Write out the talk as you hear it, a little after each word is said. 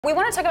We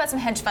want to talk about some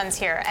hedge funds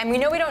here, and we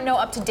don't know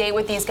up to date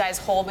what these guys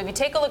hold, but if you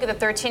take a look at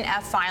the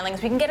 13F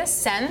filings, we can get a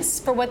sense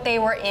for what they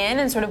were in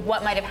and sort of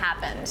what might have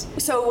happened.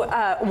 So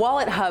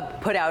Wallet Hub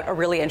put out a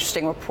really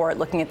interesting report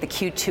looking at the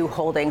Q2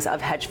 holdings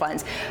of hedge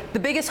funds. The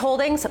biggest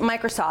holdings: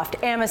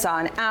 Microsoft,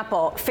 Amazon,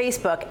 Apple,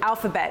 Facebook,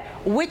 Alphabet.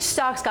 Which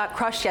stocks got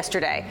crushed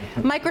yesterday?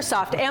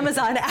 Microsoft,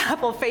 Amazon,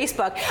 Apple,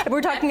 Facebook. And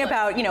we're talking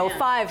about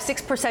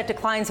 5-6%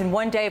 declines in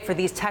one day for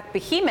these tech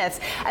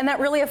behemoths, and that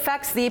really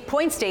affects the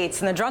point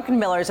states and the drunken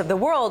millers of the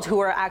world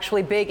who are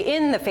actually big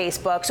in the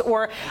Facebooks.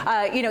 Or,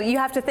 you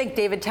have to think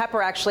David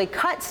Tepper actually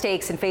cut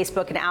stakes in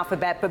Facebook and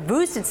Alphabet, but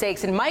boosted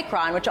stakes in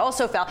Micron, which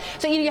also fell.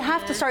 So you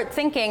have to start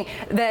thinking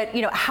that,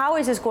 how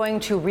is this going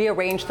to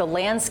rearrange the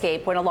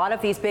landscape when a lot of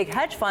these big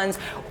hedge funds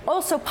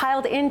also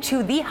piled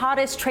into the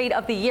hottest trade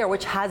of the year,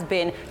 which has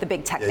been the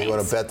big tech names. You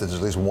want to bet that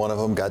at least one of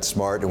them got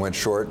smart and went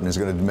short and is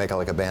going to make out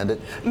like a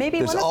bandit? Maybe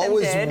There's one of them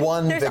always did.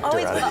 one There's victor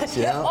always out of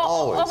this,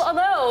 always.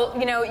 Although,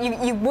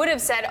 you would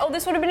have said,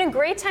 this would have been a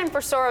great time for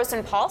Soros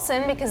and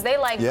Paulson because they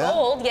like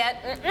gold,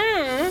 yet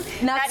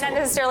that's not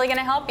necessarily going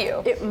to help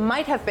you. It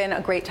might have been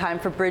a great time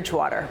for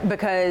Bridgewater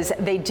because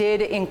they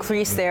did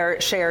increase their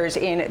shares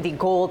in the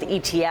gold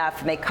ETF,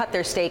 and they cut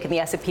their stake in the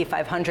S&P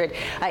 500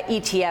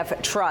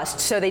 ETF trust.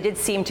 So they did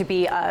seem to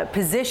be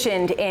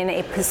positioned in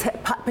a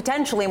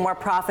potentially more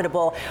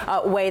profitable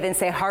way than,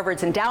 say,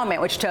 Harvard's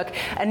endowment, which took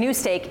a new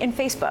stake in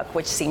Facebook,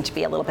 which seemed to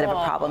be a little bit of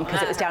a problem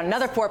because it was down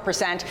another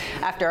 4%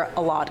 after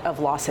a lot of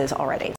losses already.